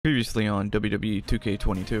Previously on WWE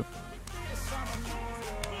 2K22.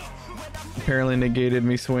 Apparently negated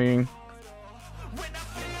me swinging.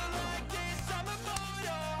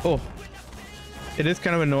 Oh, it is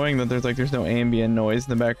kind of annoying that there's no ambient noise in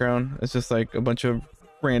the background. It's just like a bunch of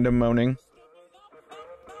random moaning.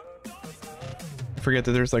 I forget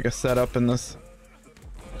that there's like a setup in this.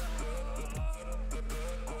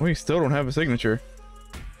 We still don't have a signature.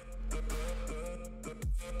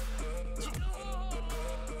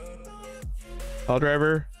 Pile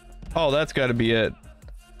driver. Oh, that's got to be it.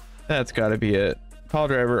 That's got to be it. Pile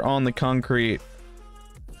driver on the concrete.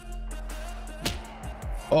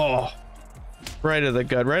 Oh, right of the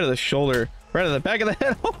gut, right of the shoulder, right of the back of the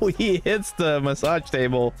head. Oh, he hits the massage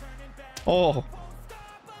table. Oh.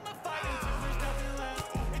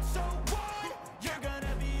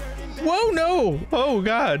 Whoa, no. Oh,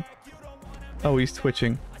 God. Oh, he's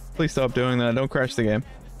twitching. Please stop doing that. Don't crash the game.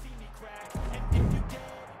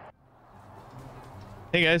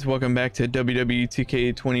 Hey guys, welcome back to WWE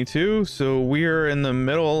 2K22. So we are in the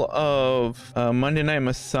middle of Monday Night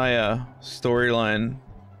Messiah storyline.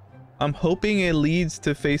 I'm hoping it leads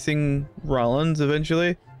to facing Rollins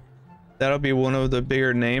eventually. That'll be one of the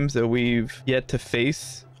bigger names that we've yet to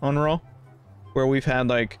face on Raw, where we've had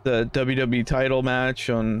like the WWE title match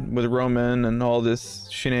with Roman and all this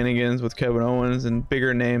shenanigans with Kevin Owens and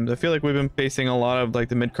bigger names. I feel like we've been facing a lot of like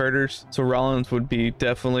the mid-carders, so Rollins would be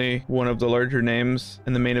definitely one of the larger names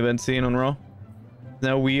in the main event scene on Raw.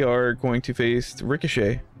 Now we are going to face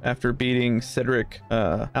Ricochet after beating Cedric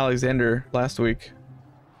Alexander last week.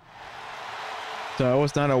 So I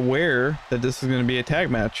was not aware that this is going to be a tag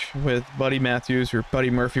match with Buddy Matthews or Buddy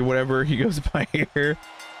Murphy, whatever he goes by here.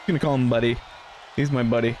 I'm gonna call him Buddy. He's my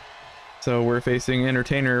buddy. So we're facing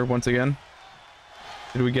Entertainer once again.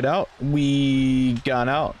 Did we get out? We got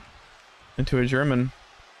out into a German.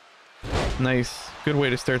 Nice. Good way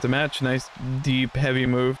to start the match. Nice, deep, heavy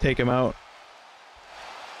move. Take him out.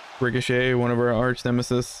 Ricochet, one of our arch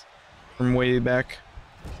nemesis from way back.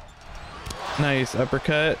 Nice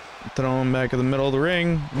uppercut. Throw him back in the middle of the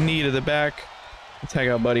ring. Knee to the back. Tag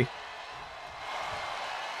out Buddy.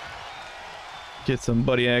 Get some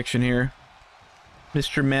Buddy action here.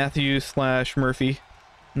 Mr. Matthews slash Murphy.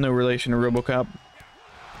 No relation to RoboCop.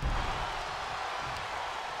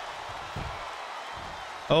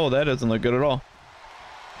 Oh, that doesn't look good at all.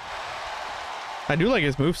 I do like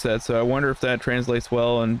his moveset, so I wonder if that translates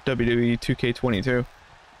well in WWE 2K22.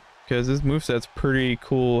 Because his moveset's pretty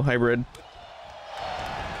cool hybrid.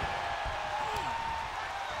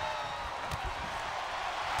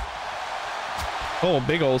 Oh,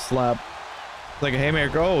 big old slap. Like a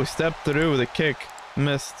haymaker. Oh, stepped through with a kick.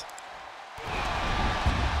 Missed.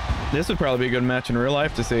 This would probably be a good match in real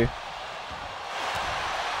life to see.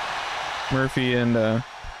 Murphy and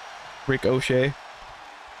Ricochet.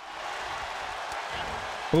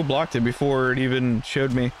 Who blocked it before it even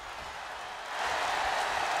showed me?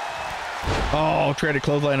 Oh, tried to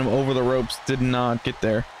clothesline him over the ropes. Did not get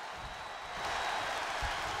there.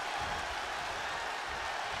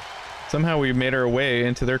 Somehow we made our way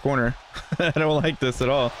into their corner. I don't like this at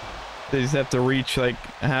all. They just have to reach like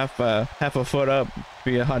half a foot up to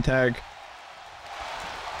be a hot tag.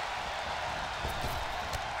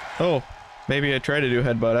 Oh, maybe I tried to do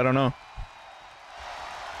headbutt. I don't know.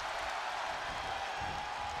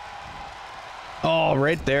 Oh,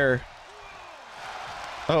 right there.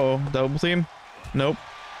 Uh-oh, double team? Nope.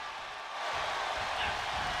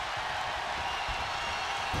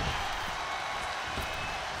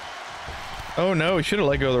 Oh no, he should have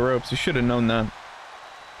let go of the ropes. He should have known that.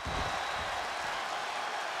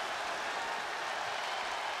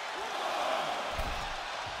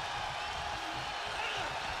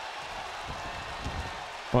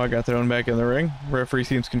 Well, I got thrown back in the ring. Referee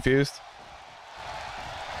seems confused.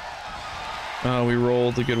 Oh, we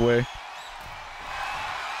rolled a good way.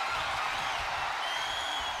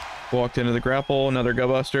 Walked into the grapple, another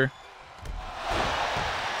gutbuster.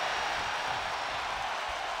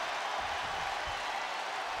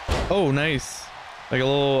 Oh, nice. Like a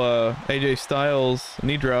little AJ Styles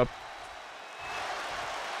knee drop.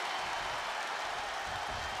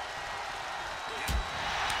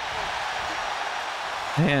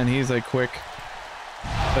 Man, he's like quick,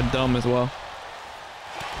 but dumb as well.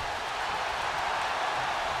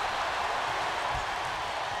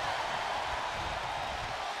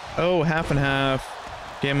 Oh, half and half.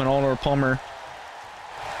 Game and Oliver Palmer.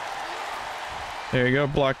 There you go.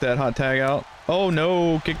 Block that hot tag out. Oh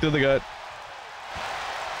no, kick to the gut.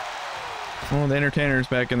 Oh, the Entertainer's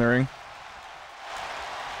back in the ring.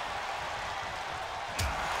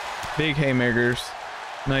 Big haymakers.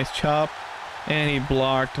 Nice chop. And he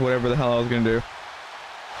blocked whatever the hell I was gonna do.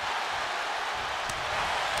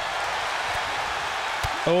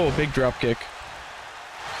 Oh, big drop kick.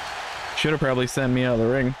 Should have probably sent me out of the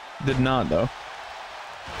ring. Did not, though.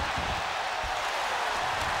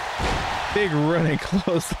 Big running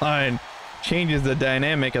clothesline. Changes the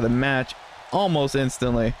dynamic of the match almost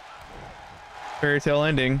instantly. Fairy tale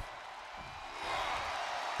ending.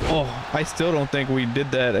 Oh, I still don't think we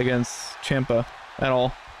did that against Ciampa at all.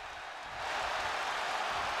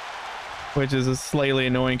 Which is slightly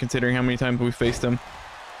annoying considering how many times we faced him.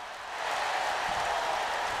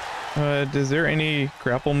 Is there any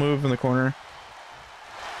grapple move in the corner?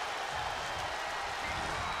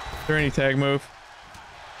 Is there any tag move?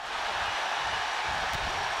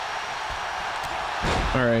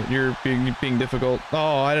 Alright, you're being difficult.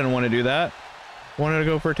 Oh, I didn't want to do that. Wanted to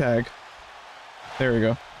go for a tag. There we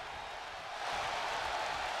go.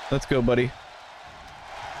 Let's go, buddy.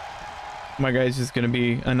 My guy's just gonna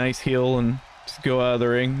be a nice heel and just go out of the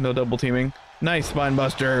ring. No double teaming. Nice spine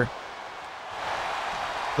buster.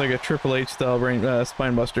 Like a Triple H style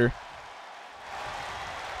spine buster.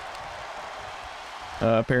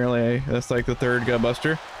 Apparently that's like the third gut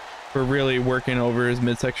buster. We're really working over his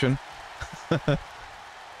midsection.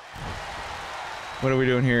 What are we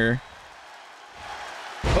doing here?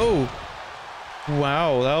 Oh!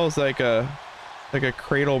 Wow, that was like a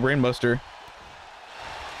cradle brainbuster.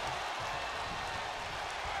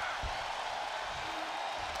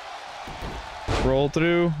 Roll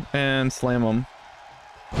through and slam him.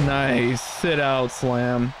 Nice. Sit out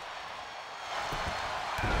slam.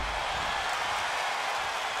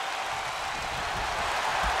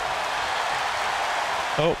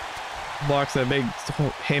 Oh, blocks that big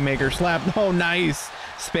haymaker slap. Oh, nice.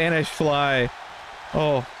 Spanish fly.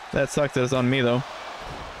 Oh, that sucked that it's on me though.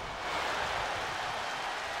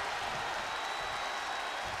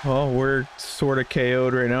 Well, we're sort of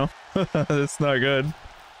KO'd right now. That's not good.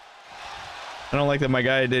 I don't like that my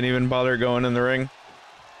guy didn't even bother going in the ring.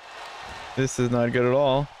 This is not good at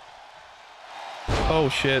all. Oh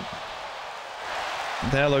shit.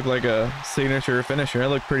 That looked like a signature finisher. That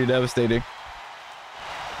looked pretty devastating.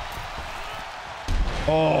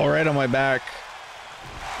 Oh, right on my back.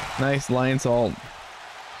 Nice lion salt.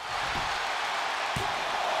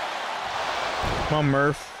 Come on,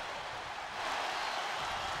 Murph.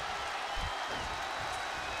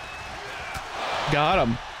 Got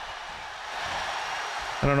him.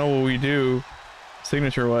 I don't know what we do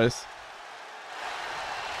signature wise.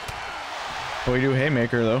 We do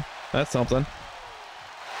haymaker though. That's something.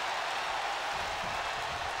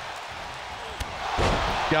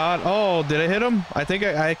 God, oh, did I hit him? I think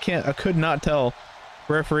I could not tell.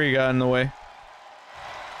 Referee got in the way.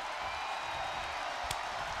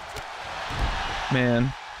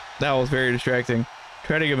 Man, that was very distracting.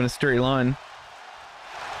 Try to give him a straight line.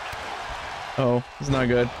 Oh, it's not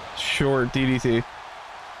good. Short DDT.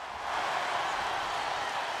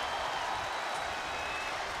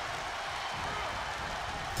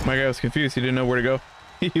 My guy was confused. He didn't know where to go.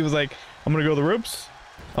 He was like, I'm gonna go the ropes.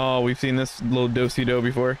 Oh, we've seen this little do-si-do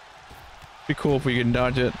before. Be cool if we can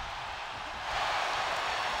dodge it.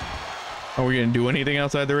 Are we gonna do anything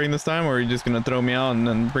outside the ring this time, or are you just gonna throw me out and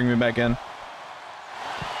then bring me back in?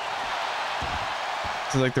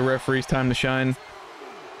 This is like the referee's time to shine.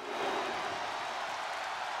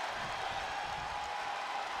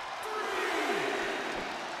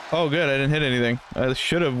 Oh good, I didn't hit anything. I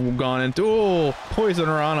should have gone into, oh, Poison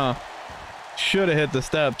Rana. Should have hit the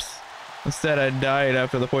steps. Instead I died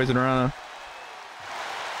after the Poison Rana.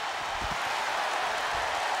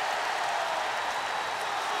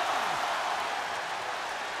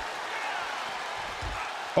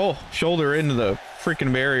 Oh, shoulder into the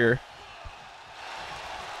freaking barrier.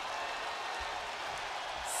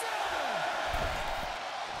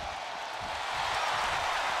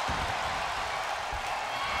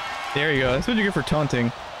 There you go. That's what you get for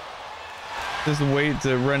taunting. Just wait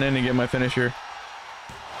to run in and get my finisher.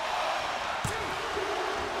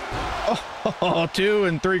 Oh,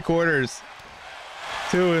 2 3/4.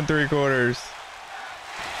 2 3/4.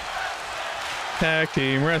 Tag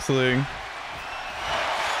team wrestling.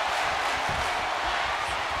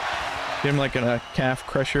 Give him like a calf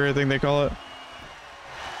crusher, I think they call it.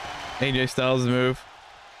 AJ Styles' move.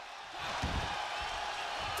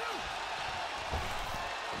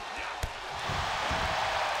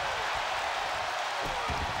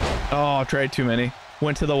 Oh, tried too many.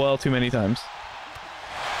 Went to the well too many times.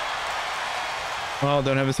 Oh,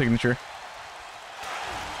 don't have a signature.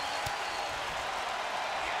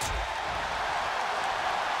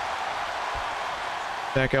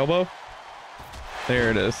 Back elbow.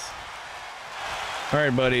 There it is. All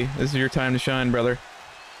right, buddy. This is your time to shine, brother.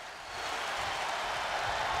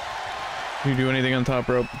 You do anything on top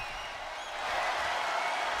rope.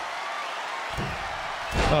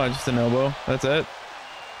 Oh, just an elbow. That's it.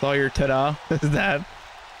 That's all your ta-da is that.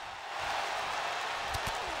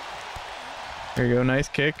 There you go. Nice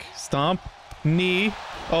kick. Stomp. Knee.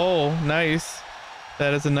 Oh, nice.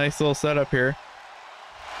 That is a nice little setup here.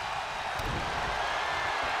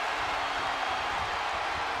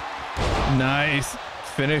 Nice.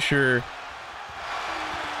 Finisher.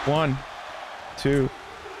 1, 2,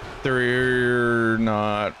 3.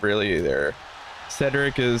 Not really there.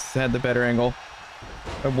 Cedric has had the better angle.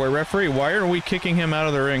 Boy, referee, why are we kicking him out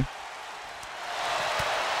of the ring?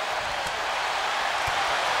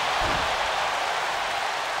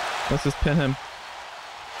 Let's just pin him.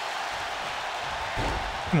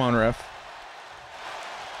 Come on, ref.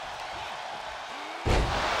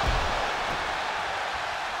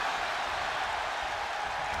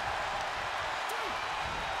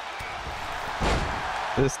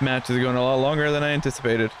 This match is going a lot longer than I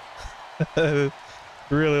anticipated.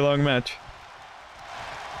 Really long match.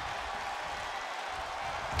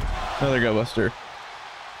 Another gut buster.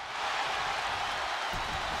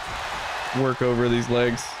 Work over these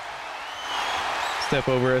legs. Step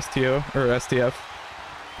over STO or STF.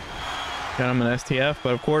 Got him an STF,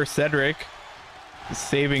 but of course Cedric is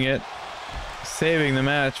saving it, saving the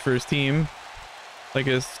match for his team, like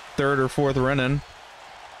his 3rd or 4th run-in.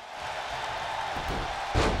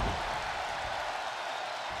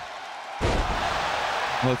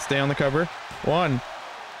 Let's stay on the cover. 1,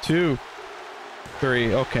 2,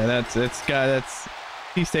 3. Okay, that's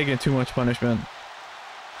he's taking too much punishment.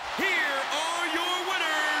 Here are your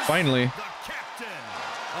winners. Finally. The captain,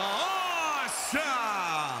 awesome.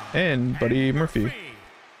 And Buddy Murphy.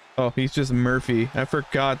 Oh, he's just Murphy. I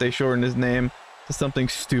forgot they shortened his name to something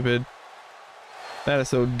stupid. That is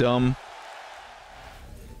so dumb.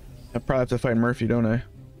 I probably have to fight Murphy, don't I?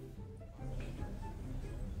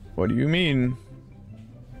 What do you mean?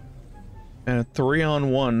 And a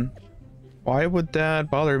 3-on-1. Why would that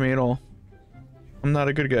bother me at all? I'm not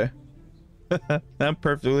a good guy. I'm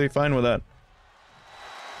perfectly fine with that.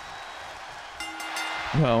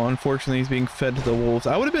 Well, unfortunately, he's being fed to the wolves.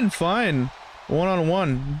 I would have been fine.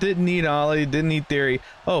 1-on-1. Didn't need Ollie. Didn't need Theory.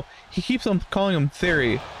 Oh, he keeps on calling him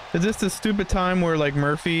Theory. Is this the stupid time where like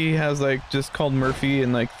Murphy has like just called Murphy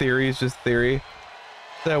and like Theory is just Theory?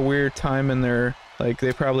 That weird time in their like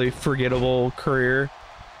they probably forgettable career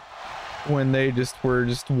when they just were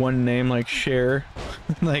just one name like Cher.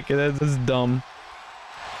 Like that's dumb.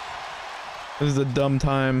 This is a dumb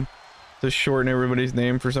time to shorten everybody's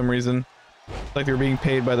name for some reason. Like they're being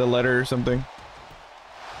paid by the letter or something.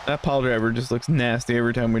 That pile driver just looks nasty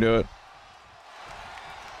every time we do it.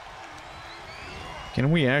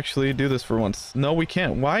 Can we actually do this for once? No, we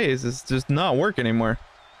can't. Why is this just not work anymore?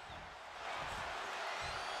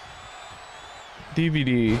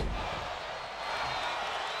 DVD.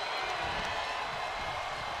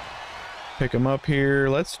 Pick him up here.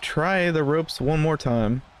 Let's try the ropes one more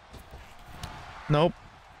time. Nope.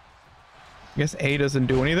 I guess A doesn't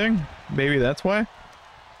do anything. Maybe that's why.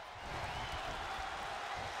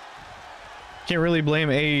 Can't really blame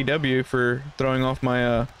AEW for throwing off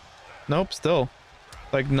my nope, still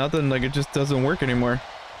like nothing, like it just doesn't work anymore.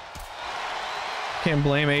 Can't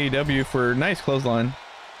blame AEW for nice clothesline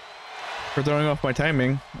for throwing off my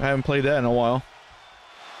timing. I haven't played that in a while.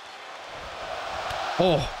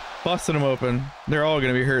 Oh, busted them open. They're all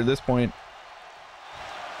gonna be hurt at this point.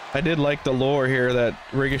 I did like the lore here that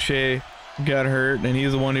Ricochet got hurt and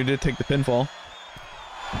he's the one who did take the pinfall.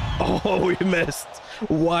 Oh, he missed.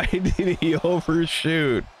 Why did he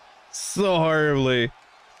overshoot so horribly?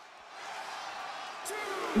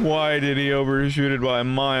 Why did he overshoot it by a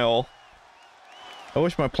mile? I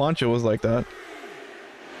wish my plancha was like that.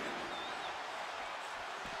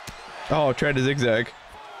 Oh, tried to zigzag.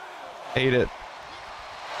 Ate it.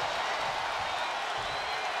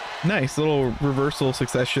 Nice little reversal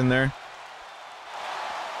succession there.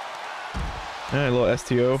 And a little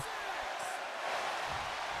STO.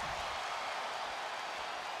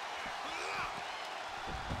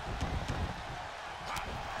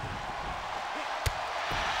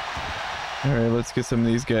 All right, let's get some of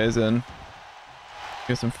these guys in.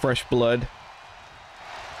 Get some fresh blood.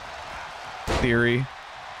 Theory.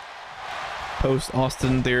 Post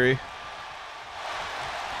Austin Theory.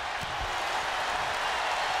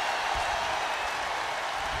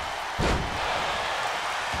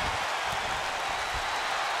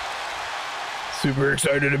 Super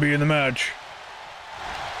excited to be in the match.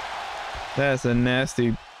 That's a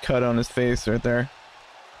nasty cut on his face right there.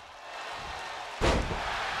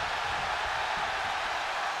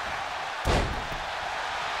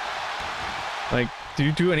 Like, do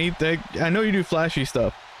you do anything? I know you do flashy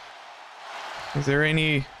stuff. Is there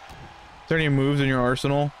any there any moves in your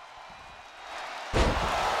arsenal?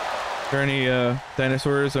 Are there any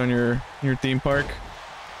dinosaurs on your theme park?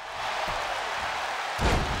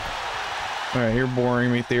 All right, you're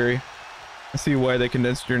boring me, Theory. I see why they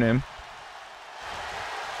condensed your name.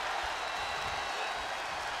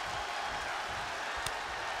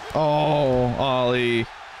 Oh, Ollie.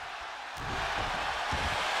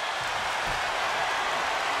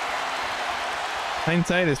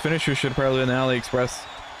 Hindsight, his finisher should probably be in the AliExpress.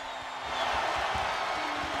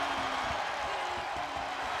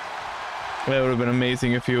 That would have been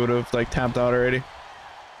amazing if he would have like tapped out already.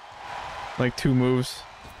 Like 2 moves.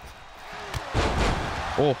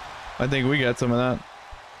 Oh, I think we got some of that.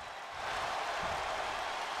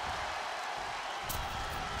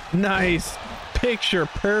 Nice. Picture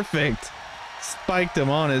perfect. Spiked him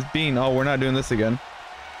on his bean. Oh, we're not doing this again.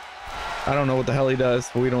 I don't know what the hell he does,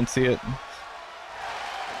 but we don't see it.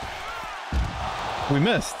 We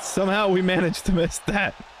missed. Somehow we managed to miss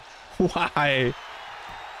that. Why?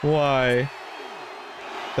 Why?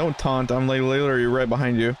 Don't taunt. I'm like literally right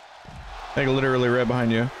behind you. Like literally right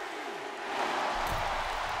behind you.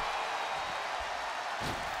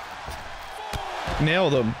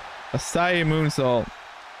 Nailed him. A Sai moonsault.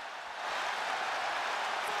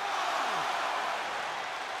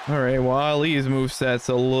 Alright, well Ali's moveset's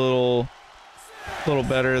a little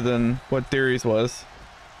better than what Theory's was.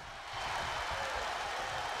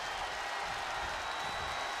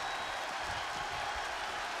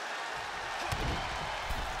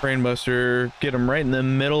 Brainbuster, get him right in the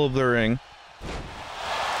middle of the ring.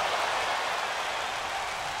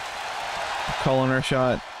 Calling our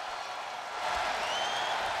shot.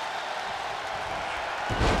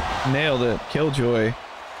 Nailed it. Killjoy.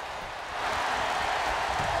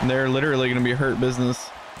 They're literally going to be hurt business.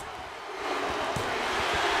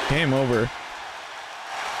 Game over.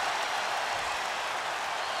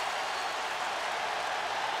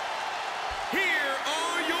 Here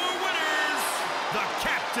are your winners, the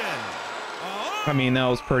captain. I mean, that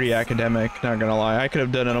was pretty academic, not gonna lie. I could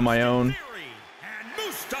have done it on my own. And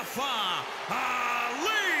Mustafa Ali.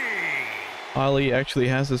 Ali actually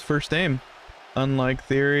has his first name, unlike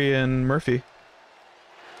Theory and Murphy.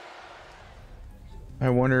 I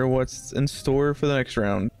wonder what's in store for the next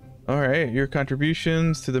round. Alright, your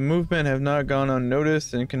contributions to the movement have not gone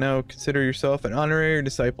unnoticed and can now consider yourself an honorary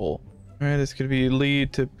disciple. Alright, this could be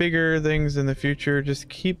lead to bigger things in the future. Just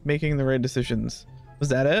keep making the right decisions. Was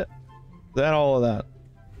that it? Is that all of that?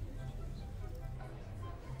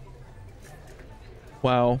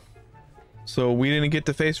 Wow. So we didn't get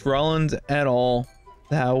to face Rollins at all.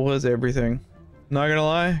 That was everything. Not gonna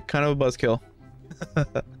lie, kind of a buzzkill.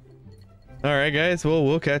 Alright guys, well,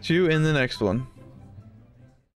 we'll catch you in the next one.